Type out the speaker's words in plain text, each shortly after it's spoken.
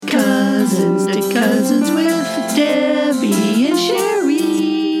Debbie and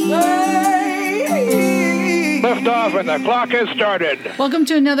Sherry. Lift off and the clock has started. Welcome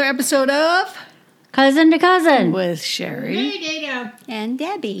to another episode of Cousin to Cousin. with Sherry. And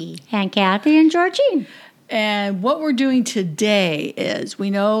Debbie. And Kathy and Georgine. And what we're doing today is we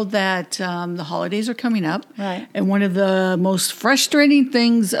know that the holidays are coming up. Right. And one of the most frustrating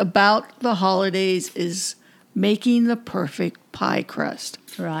things about the holidays is making the perfect pie crust.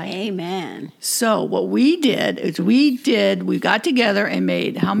 Right. Amen. So what we did is we got together and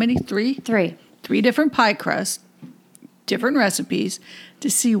made how many? Three different pie crusts, different recipes to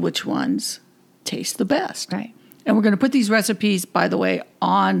see which ones taste the best. Right. And we're going to put these recipes, by the way,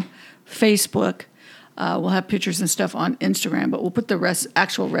 on Facebook. We'll have pictures and stuff on Instagram, but we'll put the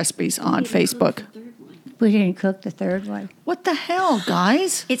actual recipes on Facebook. We didn't cook the third one. What the hell,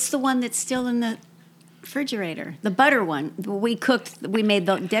 guys? It's the one that's still in the refrigerator. The butter one.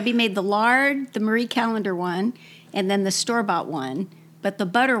 Debbie made the lard, the Marie Callender one, and then the store-bought one. But the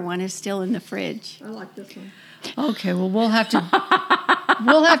butter one is still in the fridge. I like this one. Okay, well we'll have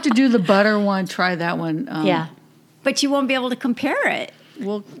to do the butter one. Try that one. Yeah. But you won't be able to compare it.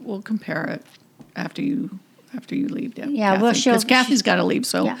 We'll compare it after you leave. Yeah, we'll show- because Kathy's got to leave,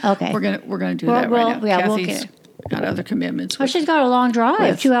 so Yeah, okay. we're gonna do Well, that right now. yeah, we'll Kathy's got other commitments. Oh, she's got a long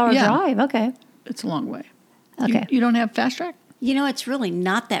drive, 2-hour yeah. drive. Okay. It's a long way. Okay. You don't have fast track? You know, it's really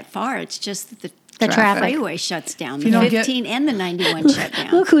not that far. It's just that the traffic. freeway shuts down. you The don't get- 15 and the 91 shut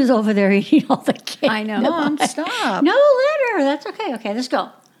down. Look who's over there eating all the cake. I know. Mom, stop. No, let her. That's okay. Okay, let's go.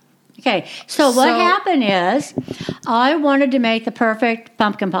 Okay, so what happened is I wanted to make the perfect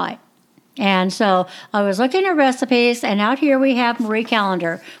pumpkin pie. And so I was looking at recipes, and out here we have Marie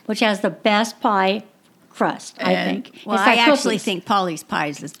Callender, which has the best pie crust, I And- think. Well, It's I like actually cookies. think Polly's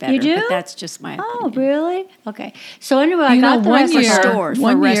Pies is better. You do? But that's just my Oh, opinion. really? Okay. So anyway, I You know, got the one recipe. year- Store for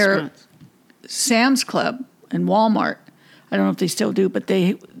one year- restaurants. Sam's Club and Walmart. I don't know if they still do, but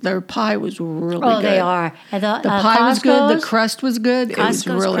their pie was really Oh, good. they are. And The pie was good. The Costco's- crust was good. It was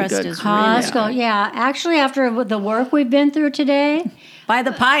Costco's really crust good. is Costco, yeah. Actually, after the work we've been through today, Buy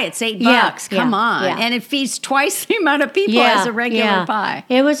the pie, it's $8. Yeah, Come yeah, on. yeah. And it feeds twice the amount of people as a regular pie.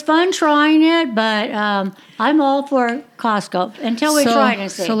 It was fun trying it, but I'm all for Costco until we try it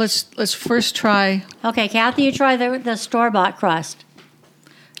and see. So let's first try. Okay, Kathy, you try the store-bought crust.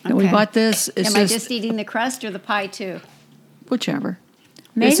 And we Okay. bought this. It's Am I just eating the crust or the pie too? whichever.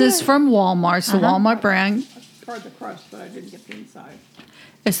 Maybe- This is from Walmart. It's the Walmart brand. Tried the crust, but I didn't get the inside.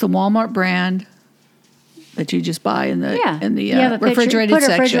 It's the Walmart brand that you just buy in the Yeah. You have a picture- refrigerated put a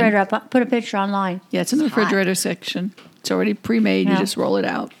section. refrigerator up. Put a picture online. Yeah, it's in the refrigerator section. It's already pre-made. Yeah. You just roll it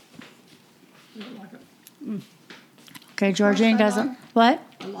out. Okay, Georgine doesn't. What?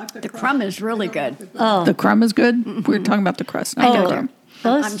 I like The crumb is really good. Oh, The crumb is good. We're talking about the crust, not the Oh. crumb.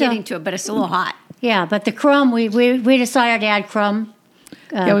 well, I'm it's still- getting to it, but it's a little hot. Yeah, but the crumb, we decided to add crumb.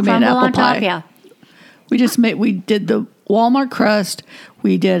 Yeah, we made crumble apple on top. pie. Yeah. We did the Walmart crust.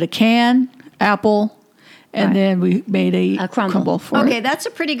 We did a can apple, and Right. then we made a crumble. for Okay, it. that's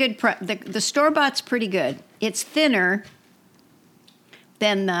a pretty good. The store-bought's pretty good. It's thinner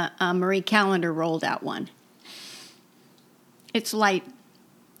than the Marie Callender rolled out one. It's light.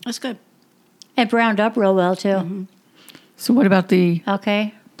 That's good. It browned up real well too. Mm-hmm. So what about the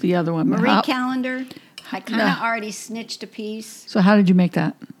Okay. other one? Marie How- Callender, I kind No. of already snitched a piece. So how did you make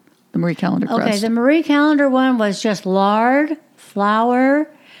that? The Marie Callender crust. Okay, the Marie Callender one was just lard, flour,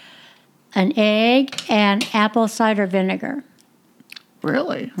 an egg, and apple cider vinegar.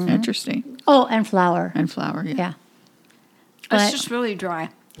 Really interesting. Oh, and flour. And flour. Yeah, Yeah. It's But just really dry.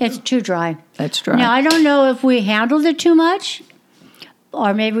 it's too dry. that's dry. Now, I don't know if we handled it too much,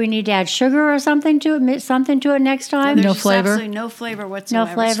 or maybe we need to add sugar or something to it next time. No There's just flavor? absolutely no flavor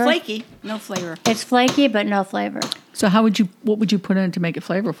whatsoever. flavor? It's flaky. No flavor. It's flaky, but no flavor. So what would you put in to make it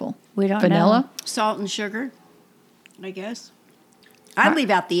flavorful? We don't Vanilla? Salt and sugar, I guess. I'd leave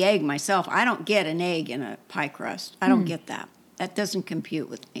out the egg myself. I don't get an egg in a pie crust. I don't get that. That doesn't compute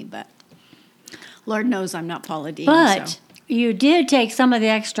with me, but Lord knows I'm not Paula Deen. But so. you did take some of the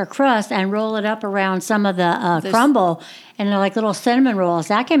extra crust and roll it up around some of the This- crumble, and they're like little cinnamon rolls.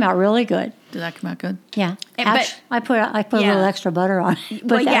 That came out really good. Did that come out good? Yeah, But- I put a Yeah. little extra butter on it.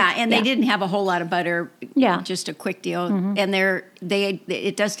 Well, But that- yeah, and they didn't have a whole lot of butter. Yeah. Just a quick deal. And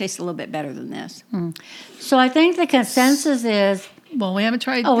it does taste a little bit better than this. So I think the consensus is. Well, we haven't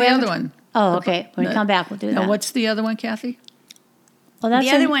tried Oh, we the haven't- other one. Oh, okay. When we come back, we'll do Now, that. what's the other one, Kathy? Well, that's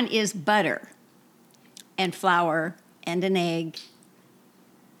The other one is butter and flour and an egg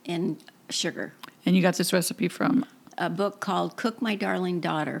and sugar. And you got this recipe from. A book called Cook My Darling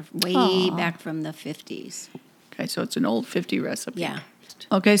Daughter, way back from the 50s. Okay, so it's an old 50 recipe. Yeah.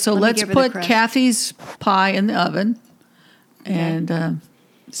 crust. Okay, so Let me let's give her the put crust. Kathy's pie in the oven and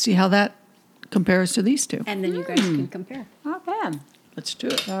see how that compares to these two. And then you guys can compare. Not bad. Let's do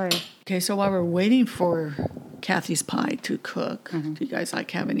it. Sorry. Okay, so while we're waiting for Kathy's pie to cook, Mm-hmm. do you guys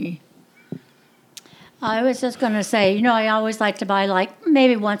have any? I was just going to say, I always like to buy, like,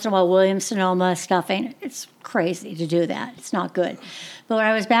 maybe once in a while, Williams-Sonoma stuffing. It's crazy to do that. It's not good. But when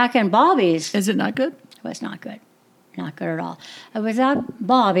I was back in Bobby's, Is it not good? it was not good. Not good at all. I was at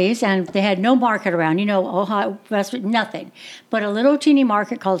Bobby's, and they had no market around. Ohio restaurant, nothing. But a little teeny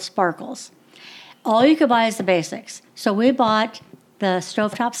market called Sparkles. All you could buy is the basics. So we bought the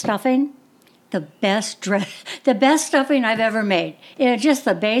stovetop stuffing, the best stuffing I've ever made. It's just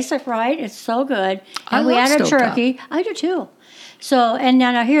the basic, right? It's so good. I And we love added stovetop. turkey. I do too. So, and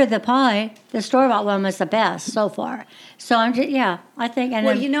then I hear the pie, the store-bought one was the best so far. So I'm just, I think. And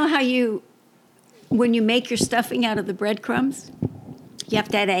Well, then, you know how when you make your stuffing out of the breadcrumbs, you have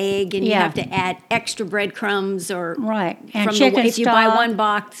to add egg and you Yeah. have to add extra breadcrumbs or Right. And from chicken if you buy stock. one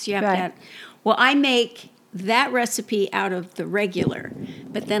box, you have Right. to add. Well, I make that recipe out of the regular,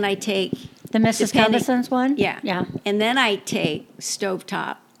 but then I take the Mrs. depending- Coveson's one? Yeah. Yeah. And then I take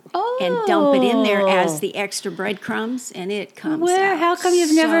stovetop and dump it in there Oh. as the extra breadcrumbs, and it comes Where? out How come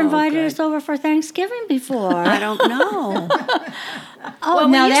you've never so invited good. us over for Thanksgiving before? I don't know. Oh, Well,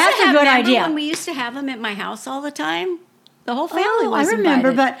 now we used that's to a have, good remember idea. when we used to have them at my house all the time? The whole family Oh, I was remember,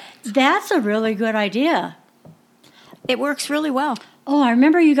 invited. but that's a really good idea. It works really well. Oh, I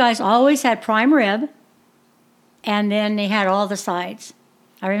remember you guys always had prime rib, and then they had all the sides.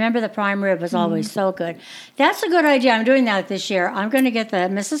 I remember the prime rib was always so good. That's a good idea. I'm doing that this year. I'm going to get the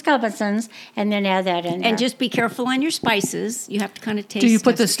Mrs. Coveson's and then add that in there. And just be careful on your spices. You have to kind of taste. Do you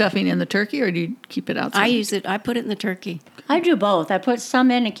put the test it. stuffing in the turkey or do you keep it outside? I use it. I put it in the turkey. I do both. I put some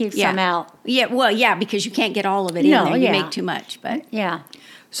in and keep some out. Yeah. Well, yeah, because you can't get all of it No, in there. You yeah. make too much. But Yeah.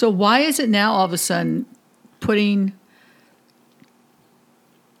 So why is it now all of a sudden putting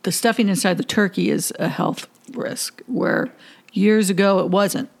the stuffing inside the turkey is a health risk where years ago it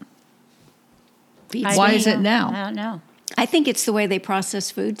wasn't? I Why don't is it know. now? I don't know. I think it's the way they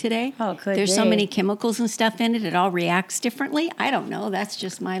process food today. Oh, it could There's so be. many chemicals and stuff in it. It all reacts differently. I don't know. That's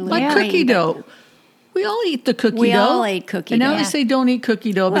just my little Like brain, cookie but- dough. We all eat the cookie We dough. all ate cookie And now dough. they say don't eat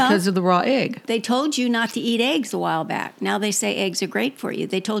cookie dough Well, because of the raw egg. They told you not to eat eggs a while back. Now they say eggs are great for you.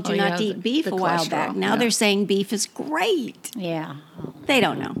 They told you Oh, not yeah, to the- eat beef the a while back. cholesterol, Now yeah. they're saying beef is great. Yeah. Oh, They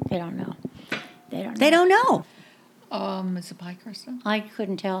don't know. they don't know. They don't know. They don't know. Is the pie crust done? I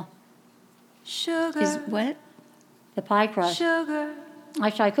couldn't tell. Is what? The pie crust.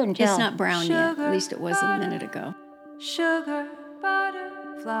 Actually, I couldn't tell. It's not brown yet. At least it wasn't a minute ago. Sugar, butter,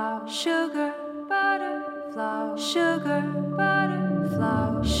 flour, sugar, butter, flour, sugar, butter,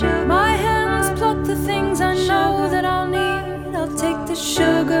 flour, sugar. My hands pluck the things I know that I'll need. I'll take the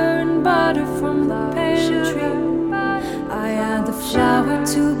sugar and butter from the pantry. I add the flour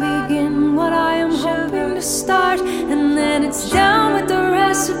to begin what I am hoping to start, and then it's down with the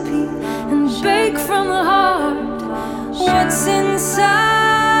recipe and bake from the heart. What's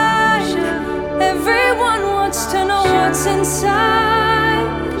inside? Everyone wants to know what's inside,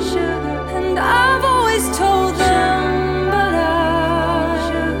 and I've always told them, but I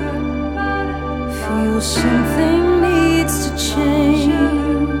feel something needs to change.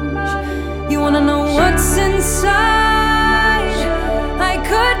 You wanna know what's inside? I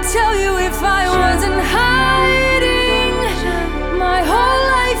could tell you if I wasn't hiding. My whole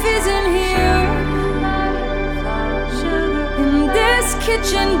life is in here, in this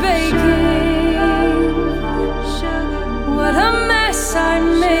kitchen baking. What a mess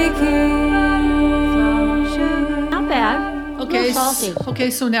I'm making. Not bad. Okay, A little salty. okay.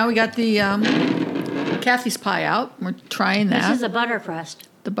 So now we got the Kathy's pie out. We're trying This that. is a butter crust.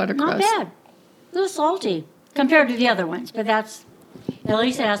 The butter Not crust. bad. A little salty compared to the other ones, but that's at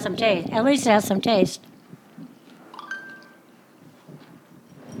least it has some taste. At least it has some taste.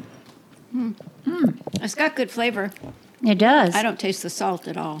 It's got good flavor. It does. I don't taste the salt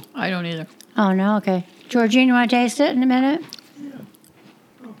at all. I don't either. Oh no. Okay. Georgine, you want to taste it in a minute?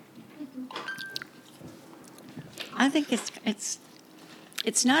 I think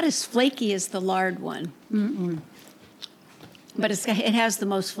it's not as flaky as the lard one. But it has the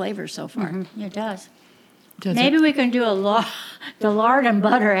most flavor so far. It does. Does Maybe it? we can do the lard and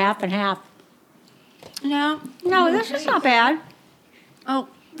butter half and half. No. No, this is not bad. Oh,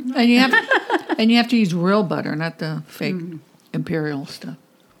 And you have to use real butter, not the fake imperial stuff.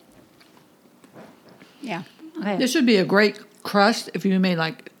 yeah. Okay. This would be a great crust if you made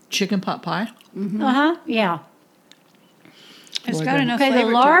like chicken pot pie. Yeah. It's got enough Okay, flavor.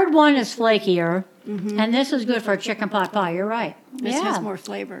 the lard one is flakier, and this is good for a chicken pot pie. You're right. This has more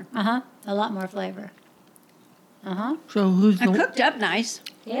flavor. A lot more flavor. So who's It the cooked up nice.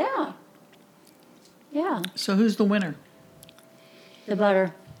 Yeah. Yeah. who's the winner? The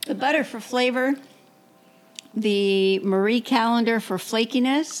butter. The butter for flavor, the Marie Callender for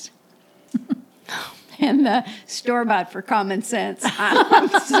flakiness, and the store-bought for common sense. I'm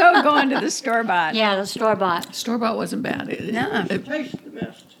so going to the store-bought. Yeah, the store bought. Store bought wasn't bad. No. Tastes the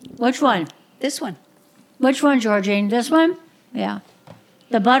best. Which one? This one. Which one, Georgine? This one? Yeah.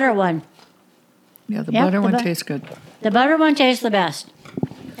 The butter one. yeah, the Yep, butter the one bu- tastes good. The butter one tastes the best.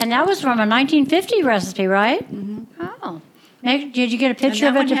 And that was from a 1950 recipe, right? Oh. Did you get a picture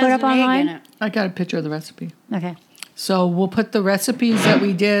of And it that to one put has up an egg online? in it. I got a picture of the recipe. Okay. So we'll put the recipes that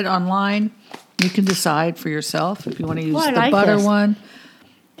we did online. You can decide for yourself if you want to use Oh, I the like butter this. one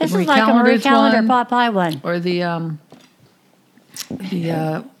This Marie is like a Marie Callender's Callender one. pot pie one. or the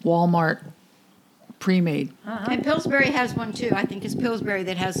Walmart pre-made. And Pillsbury has one too. I think it's Pillsbury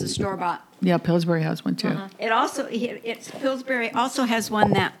that has the store-bought. Yeah, Pillsbury has one too. It's Pillsbury also has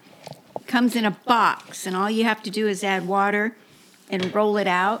one that comes in a box, and all you have to do is add water and roll it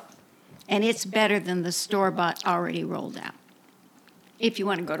out, and it's better than the store-bought already rolled out. If you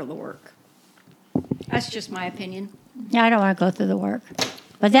want to go to the work. That's just my opinion. Yeah, I don't want to go through the work.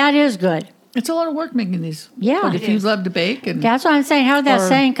 But that is good. It's a lot of work making these. Yeah. But if It you is. love to bake and That's what I'm saying. How did that Or-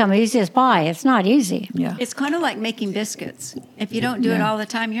 saying come? Easy as pie. It's not easy. yeah, It's kind of like making biscuits. If you don't do it Yeah. all the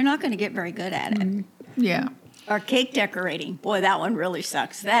time, you're not going to get very good at it. yeah. Or cake decorating. Boy, that one really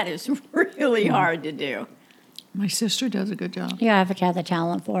sucks. That is really hard to do. My sister does a good job. You have to have the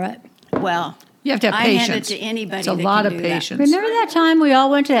talent for it. Well, You have to have I patience. hand it to anybody It's a that lot can of do that. patience. Remember that time we all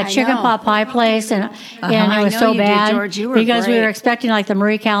went to that I chicken know. pot pie place and I it was know so you did, bad George. You were because we great. were expecting like the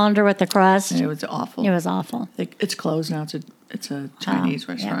Marie Callender with the crust. It was awful. It was awful. It's closed now. It's a Chinese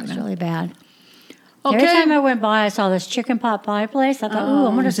Yeah, it restaurant was now. really bad. Okay. Every time I went by, I saw this chicken pot pie place. I thought, "Ooh,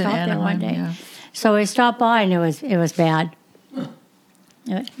 I'm going to It's in stop there one Anaheim, day." yeah. So we stopped by, and it was bad.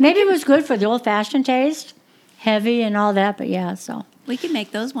 Maybe it was good for the old fashioned taste, heavy and all that. But yeah, so We can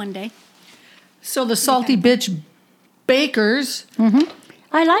make those one day. So the Salty Bitch Bakers.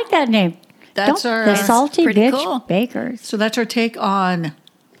 I like that name. That's Don't- our- the That's salty pretty bitch cool. bakers. So that's our take on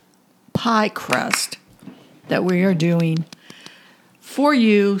pie crust that we are doing for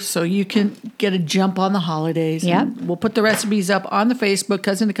you so you can get a jump on the holidays. Yep. And we'll put the recipes up on the Facebook,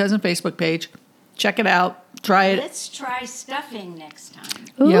 Cousin to Cousin Facebook page. Check it out. Try it. Let's try stuffing next time.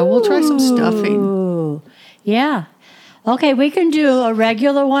 Yeah, we'll try some stuffing. Ooh, yeah. Okay, we can do a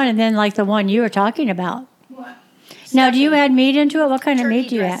regular one and then like the one you were talking about. What? Now, do you add meat into it? What kind of meat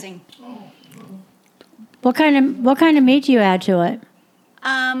do you add? What kind of meat do you add to it?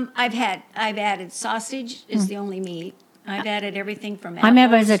 I've added sausage is the only meat. I've added everything from I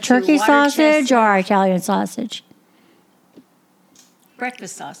remember, apples is it to turkey water sausage chestnut, or Italian sausage?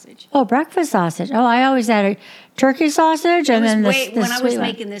 breakfast sausage. Oh, breakfast sausage. Oh, I always add a turkey sausage and then the when I was sweet one.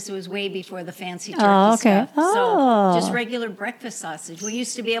 making this, it was way before the fancy turkey Oh, okay. stuff. Oh. So just regular breakfast sausage. We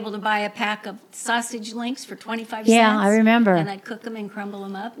used to be able to buy a pack of sausage links for 25 Yeah, cents. I remember. And I'd cook them and crumble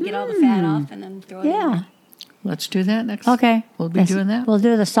them up, get all the fat off, and then throw it in Yeah. there. Let's do that next. Okay. We'll be Yes. doing that We'll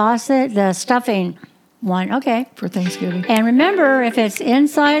do the sausage, the stuffing one. Okay. for Thanksgiving. And remember, if it's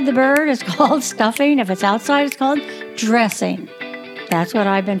inside the bird, it's called stuffing. If it's outside, it's called dressing. That's what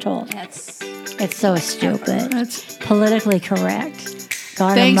I've been told. That's It's so stupid. That's, Politically correct.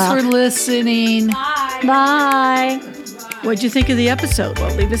 Got 'em thanks up. for listening. Bye. What'd you think of the episode?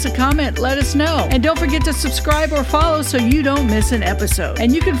 Well, leave us a comment. Let us know. And don't forget to subscribe or follow so you don't miss an episode.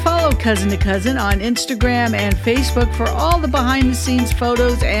 And you can follow Cousin to Cousin on Instagram and Facebook for all the behind-the-scenes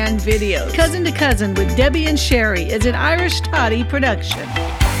photos and videos. Cousin to Cousin with Debbie and Sherry is an Irish Toddy production.